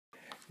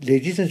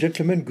Ladies and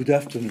gentlemen, good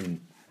afternoon.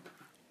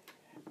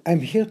 I'm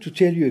here to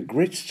tell you a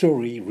great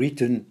story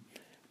written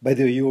by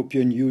the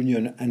European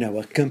Union and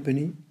our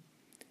company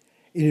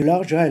in a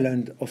large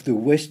island of the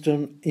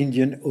Western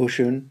Indian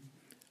Ocean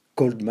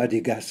called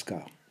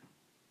Madagascar.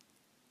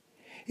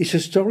 It's a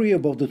story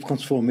about the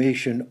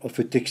transformation of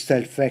a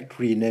textile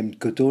factory named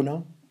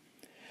Kotona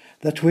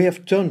that we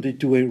have turned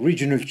into a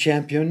regional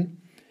champion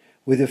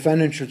with the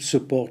financial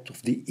support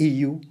of the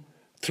EU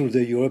through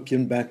the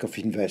European Bank of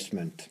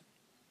Investment.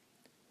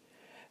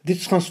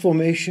 This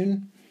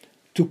transformation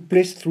took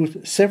place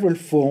through several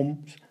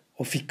forms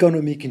of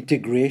economic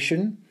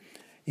integration,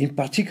 in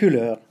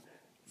particular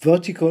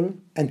vertical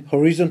and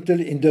horizontal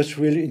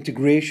industrial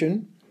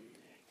integration,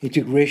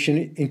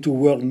 integration into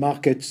world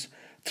markets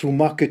through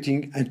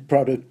marketing and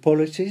product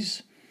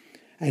policies,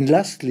 and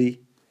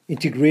lastly,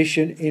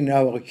 integration in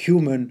our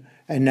human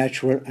and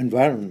natural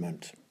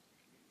environment.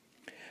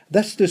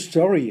 That's the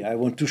story I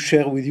want to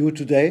share with you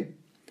today.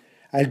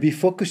 I'll be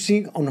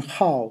focusing on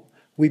how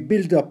we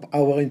build up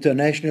our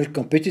international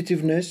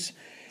competitiveness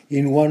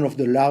in one of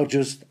the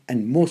largest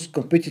and most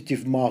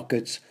competitive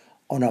markets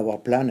on our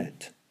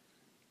planet.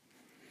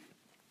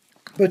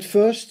 But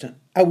first,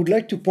 I would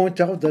like to point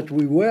out that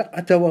we were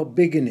at our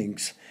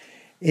beginnings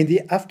in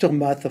the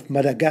aftermath of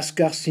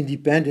Madagascar's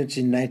independence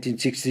in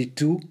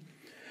 1962,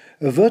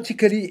 a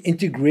vertically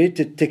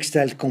integrated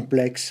textile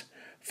complex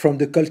from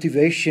the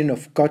cultivation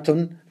of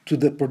cotton to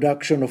the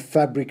production of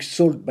fabrics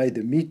sold by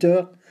the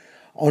meter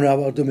on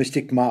our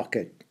domestic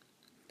market.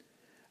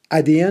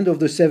 At the end of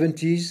the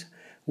 70s,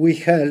 we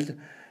held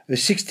a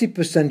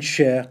 60%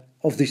 share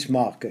of this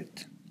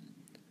market.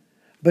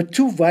 But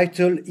two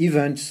vital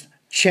events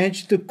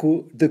changed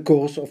the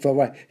course of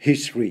our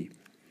history.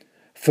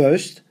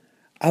 First,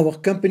 our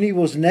company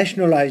was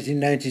nationalized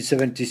in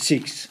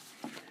 1976.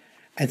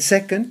 And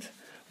second,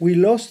 we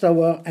lost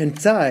our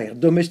entire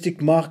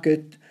domestic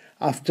market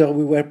after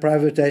we were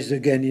privatized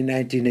again in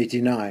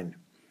 1989.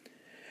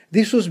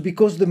 This was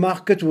because the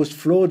market was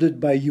flooded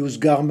by used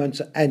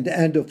garments and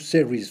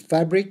end-of-series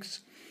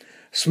fabrics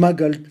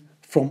smuggled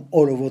from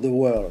all over the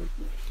world.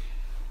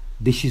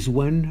 This is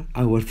when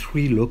our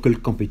three local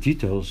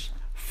competitors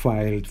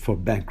filed for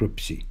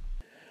bankruptcy.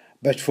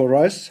 But for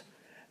us,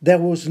 there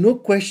was no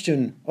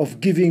question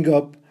of giving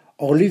up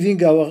or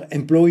leaving our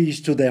employees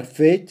to their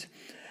fate,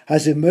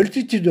 as a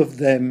multitude of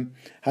them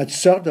had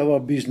served our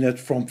business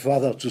from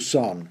father to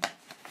son.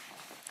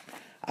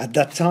 At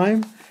that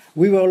time,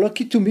 we were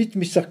lucky to meet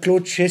Mr.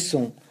 Claude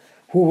Chesson,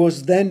 who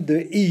was then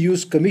the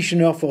EU's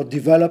Commissioner for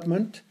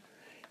Development.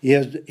 He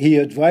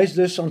advised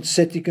us on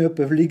setting up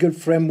a legal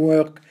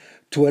framework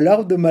to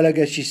allow the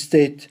Malagasy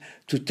state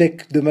to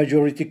take the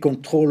majority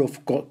control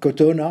of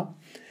Kotona,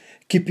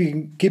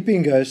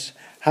 keeping us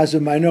as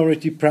a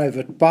minority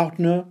private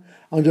partner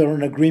under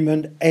an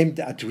agreement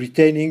aimed at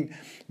retaining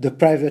the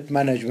private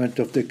management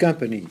of the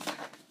company.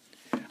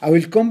 I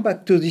will come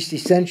back to this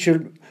essential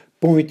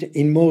point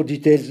in more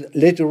details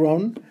later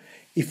on,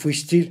 if we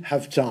still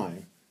have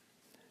time.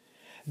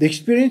 The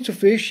experience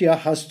of Asia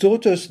has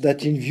taught us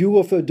that in view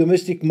of a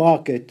domestic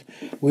market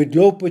with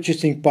low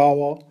purchasing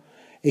power,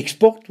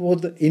 export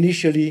was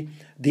initially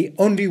the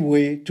only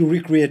way to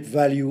recreate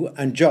value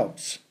and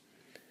jobs.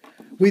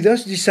 We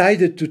thus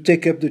decided to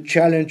take up the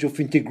challenge of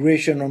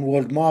integration on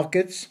world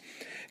markets,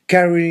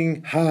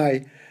 carrying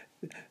high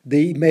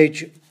the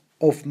image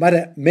of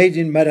made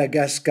in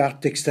Madagascar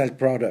textile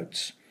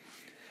products.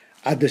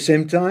 At the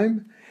same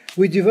time,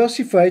 we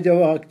diversified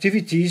our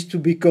activities to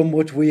become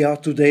what we are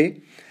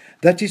today,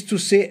 that is to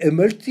say, a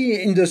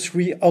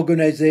multi-industry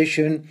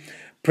organization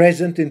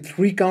present in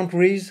 3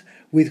 countries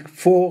with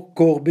 4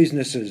 core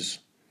businesses.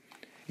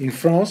 In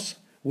France,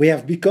 we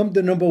have become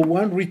the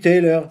 #1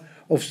 retailer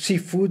of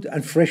seafood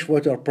and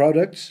freshwater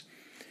products.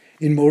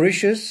 In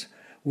Mauritius,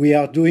 we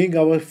are doing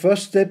our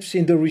first steps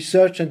in the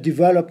research and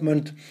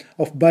development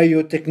of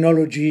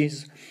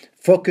biotechnologies,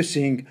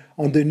 focusing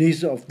on the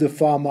needs of the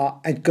pharma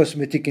and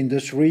cosmetic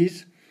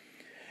industries.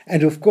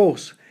 And of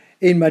course,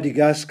 in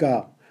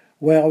Madagascar,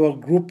 where our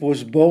group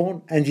was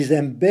born and is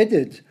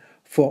embedded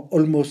for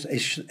almost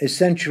a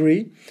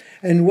century,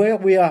 and where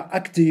we are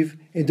active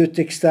in the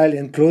textile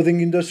and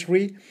clothing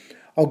industry,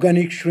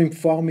 organic shrimp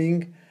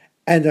farming,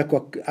 and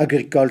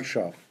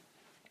agriculture.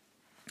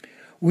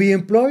 We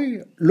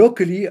employ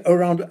locally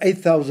around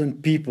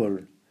 8,000 people,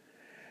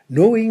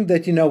 knowing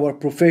that in our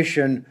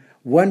profession,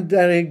 one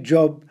direct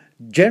job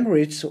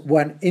generates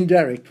one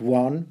indirect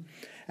one,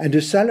 and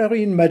the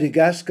salary in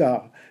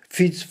Madagascar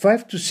feeds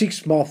 5 to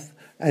 6 months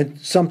and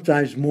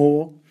sometimes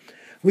more.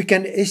 We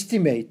can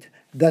estimate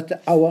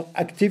that our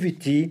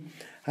activity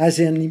has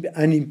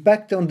an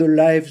impact on the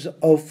lives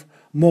of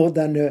more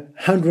than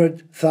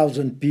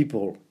 100,000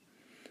 people.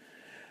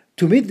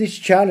 To meet this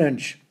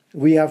challenge,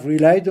 we have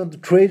relied on the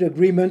trade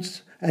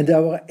agreements and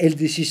our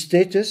LDC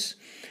status,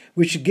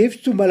 which gives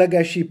to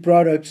Malagasy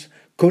products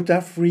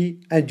quota-free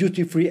and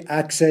duty-free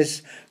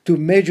access to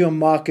major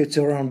markets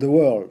around the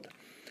world.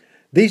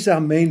 These are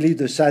mainly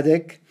the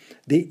SADC,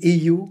 the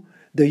EU,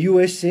 the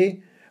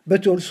USA,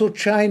 but also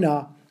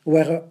China,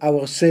 where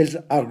our sales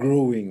are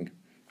growing.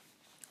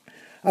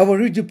 Our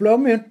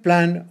redeployment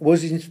plan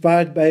was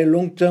inspired by a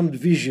long-term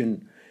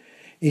vision.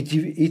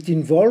 It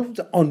involved,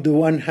 on the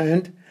one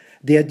hand,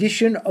 the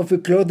addition of a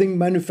clothing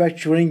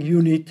manufacturing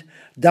unit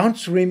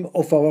downstream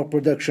of our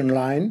production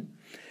line,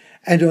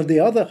 and on the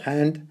other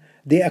hand,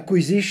 the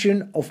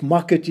acquisition of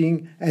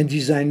marketing and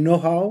design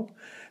know-how,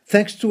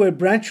 thanks to a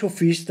branch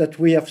office that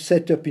we have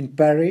set up in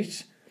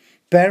Paris,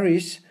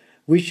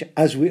 which,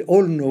 as we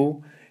all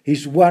know,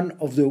 is one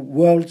of the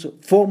world's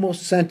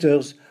foremost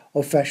centers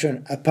of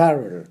fashion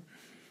apparel.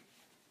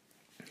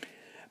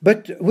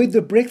 But with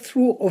the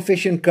breakthrough of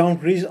Asian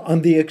countries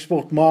on the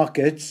export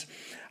markets,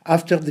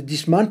 after the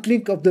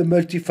dismantling of the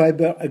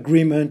multi-fiber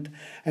agreement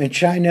and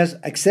China's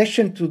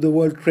accession to the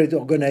World Trade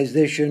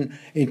Organization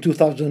in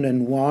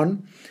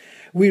 2001,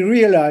 we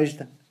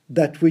realized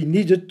that we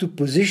needed to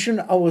position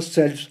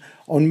ourselves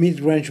on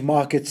mid-range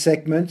market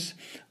segments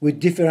with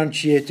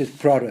differentiated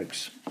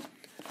products.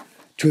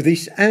 To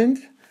this end,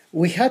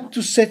 we had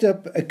to set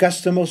up a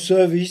customer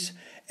service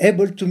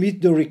able to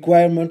meet the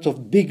requirements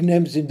of big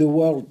names in the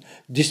world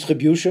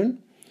distribution.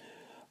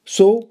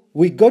 So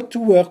we got to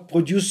work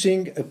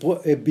producing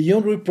a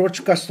beyond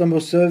reproach customer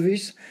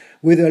service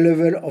with a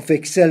level of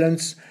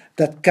excellence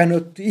that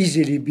cannot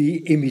easily be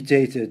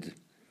imitated.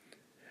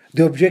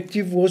 The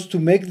objective was to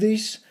make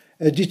this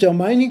a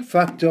determining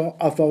factor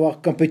of our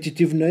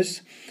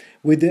competitiveness,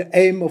 with the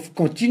aim of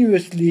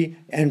continuously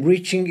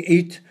enriching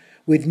it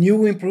with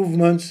new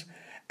improvements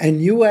and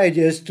new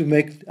ideas to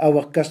make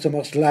our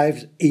customers'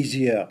 lives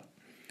easier.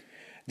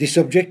 This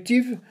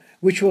objective,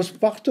 which was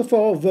part of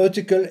our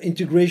vertical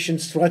integration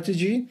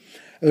strategy,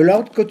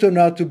 allowed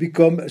Cotona to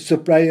become a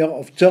supplier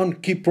of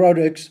turnkey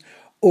products,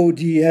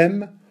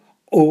 ODM,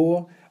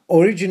 or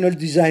original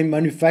design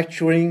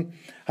manufacturing,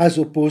 as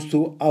opposed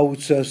to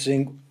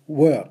outsourcing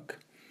work.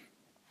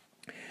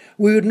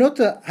 We would not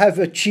have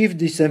achieved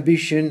this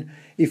ambition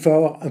if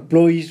our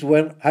employees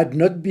had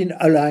not been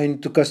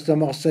aligned to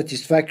customer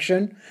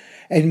satisfaction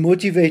and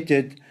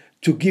motivated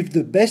to give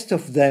the best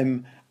of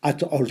them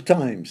at all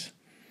times.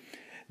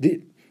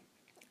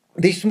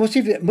 This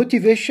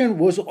motivation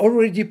was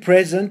already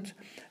present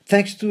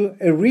thanks to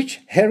a rich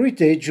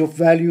heritage of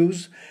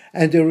values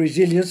and a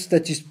resilience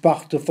that is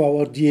part of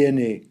our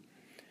DNA.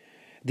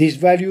 These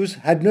values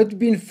had not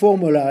been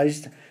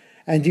formalized,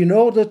 and in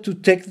order to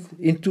take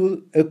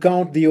into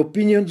account the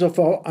opinions of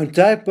our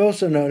entire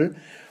personnel,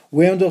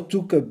 we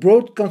undertook a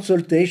broad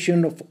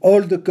consultation of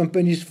all the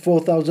company's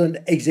 4,000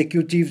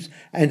 executives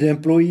and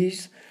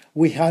employees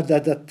we had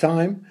at that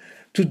time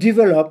to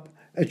develop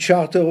a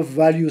charter of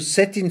values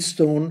set in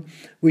stone,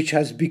 which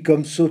has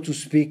become, so to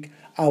speak,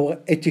 our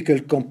ethical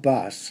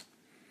compass.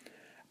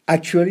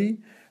 Actually,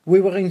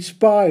 we were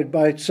inspired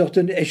by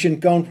certain Asian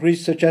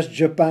countries such as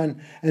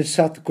Japan and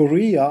South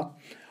Korea,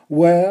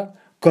 where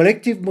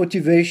collective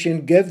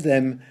motivation gave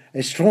them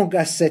a strong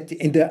asset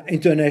in their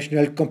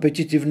international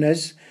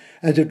competitiveness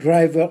and a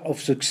driver of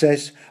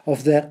success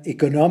of their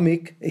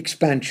economic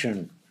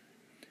expansion.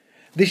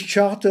 This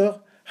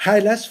charter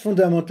highlights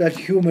fundamental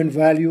human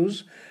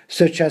values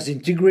such as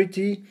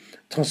integrity,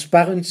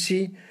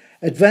 transparency,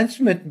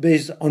 advancement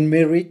based on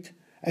merit,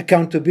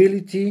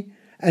 accountability,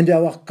 and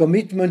our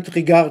commitment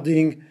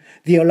regarding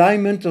the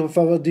alignment of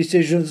our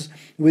decisions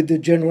with the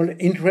general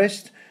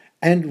interest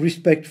and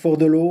respect for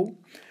the law,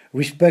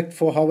 respect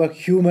for our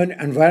human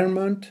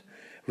environment,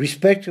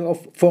 respect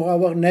for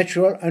our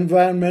natural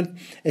environment,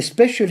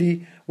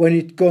 especially when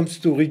it comes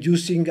to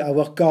reducing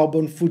our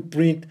carbon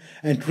footprint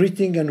and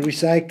treating and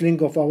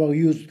recycling of our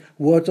used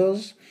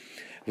waters,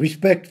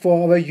 respect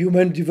for our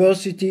human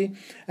diversity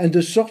and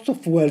the source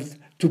of wealth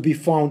to be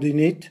found in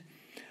it,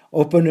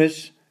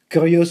 openness,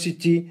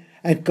 curiosity,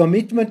 and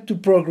commitment to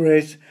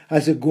progress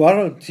as a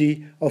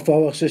guarantee of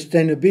our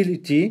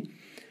sustainability,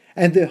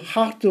 and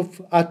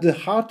at the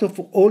heart of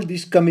all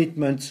these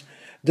commitments,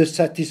 the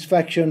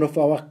satisfaction of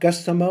our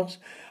customers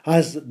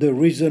as the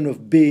reason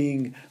of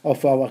being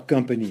of our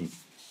company.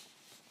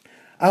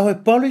 Our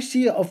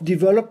policy of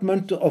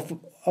development of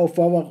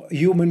our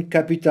human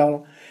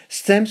capital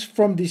stems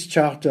from this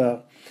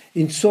charter,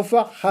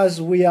 insofar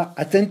as we are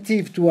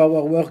attentive to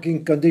our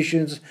working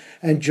conditions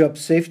and job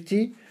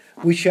safety,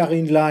 which are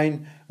in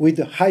line with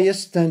the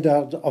highest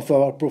standard of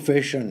our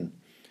profession.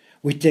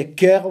 We take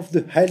care of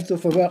the health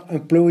of our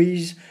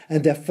employees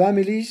and their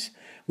families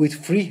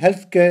with free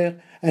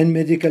healthcare and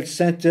medical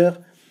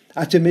center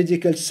at a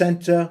medical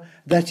center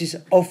that is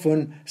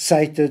often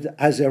cited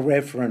as a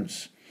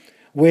reference.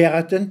 We are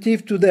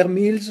attentive to their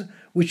meals,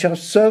 which are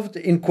served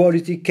in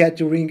quality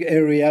catering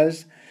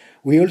areas.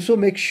 We also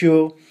make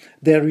sure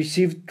they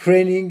receive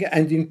training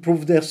and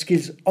improve their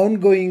skills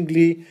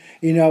ongoingly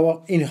in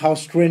our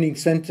in-house training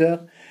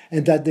center,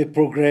 and that they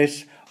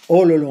progress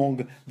all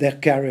along their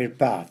career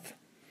path.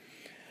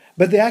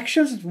 But the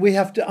actions we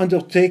have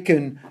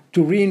undertaken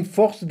to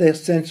reinforce their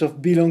sense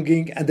of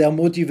belonging and their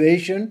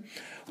motivation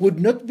would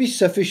not be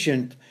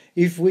sufficient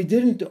if we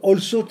didn't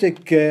also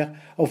take care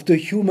of the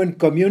human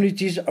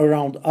communities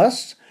around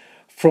us,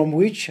 from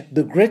which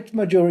the great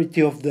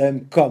majority of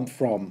them come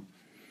from.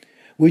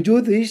 We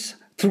do this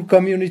through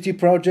community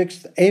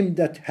projects aimed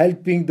at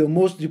helping the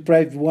most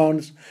deprived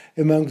ones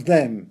among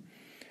them.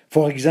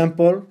 For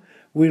example,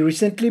 we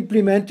recently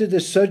implemented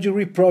a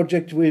surgery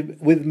project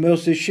with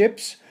Mercy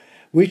Ships,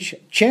 which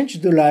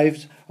changed the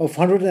lives of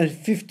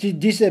 150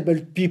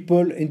 disabled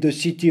people in the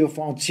city of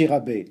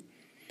Antsirabe.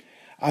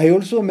 I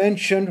also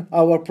mentioned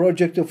our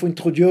project of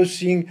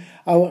introducing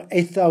our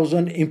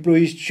 8,000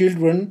 employees'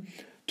 children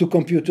to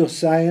computer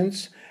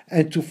science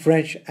and to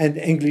French and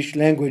English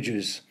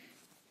languages.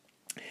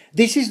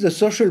 This is the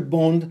social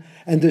bond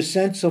and the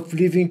sense of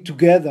living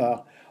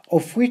together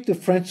of which the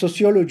French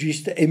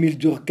sociologist Émile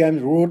Durkheim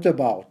wrote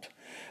about.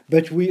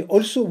 But we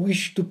also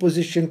wish to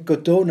position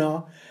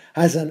Cotonou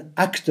as an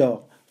actor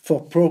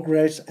for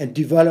progress and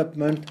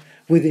development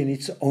within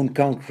its own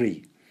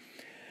country.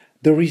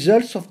 The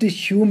results of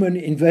this human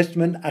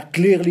investment are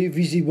clearly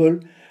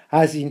visible,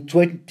 as in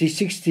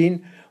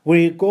 2016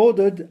 we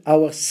recorded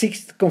our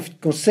sixth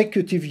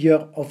consecutive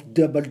year of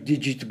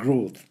double-digit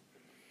growth.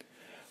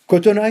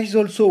 Cotonou is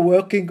also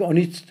working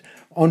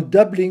on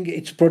doubling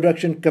its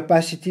production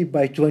capacity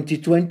by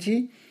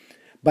 2020.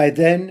 By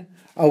then,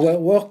 our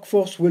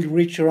workforce will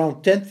reach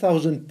around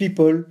 10,000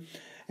 people,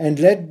 and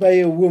led by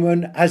a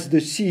woman as the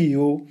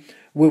CEO,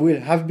 we will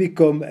have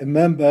become a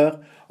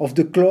member of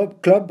the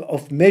club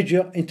of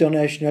major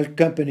international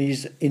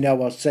companies in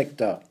our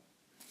sector.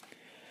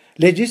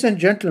 Ladies and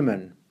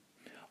gentlemen,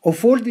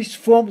 of all these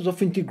forms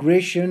of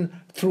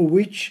integration through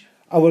which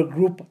our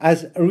group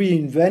has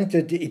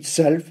reinvented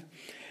itself,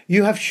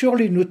 you have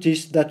surely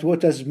noticed that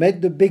what has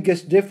made the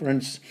biggest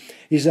difference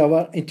is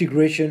our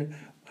integration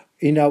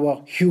in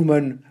our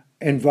human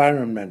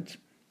environment.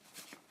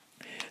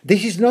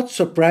 This is not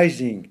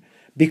surprising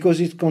because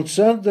it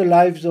concerns the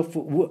lives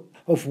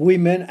of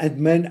women and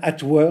men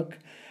at work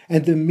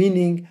and the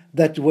meaning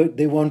that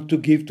they want to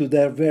give to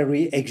their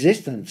very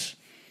existence.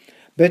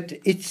 But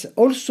it's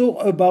also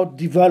about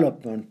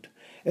development,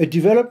 a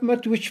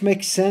development which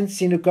makes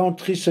sense in a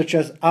country such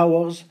as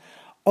ours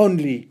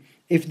only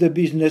if the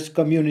business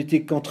community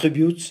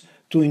contributes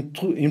to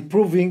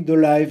improving the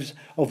lives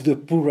of the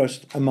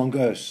poorest among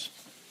us.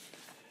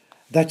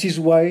 That is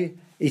why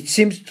it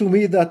seems to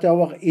me that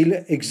our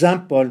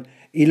example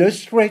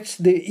illustrates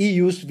the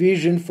EU's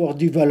vision for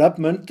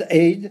development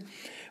aid,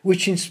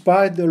 which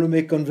inspired the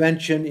Lomé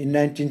Convention in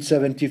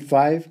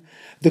 1975,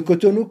 the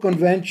Cotonou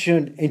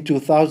Convention in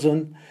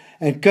 2000,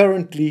 and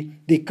currently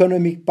the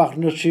Economic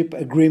Partnership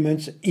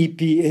Agreements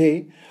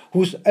 (EPA),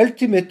 whose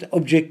ultimate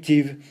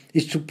objective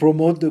is to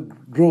promote the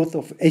growth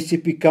of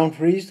ACP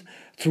countries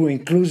through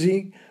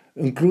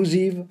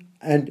inclusive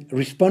and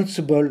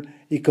responsible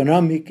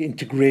economic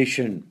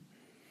integration.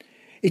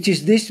 It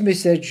is this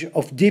message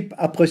of deep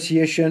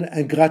appreciation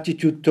and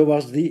gratitude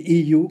towards the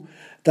EU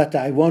that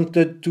I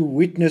wanted to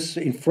witness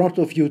in front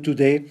of you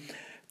today.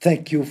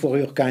 Thank you for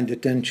your kind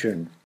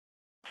attention.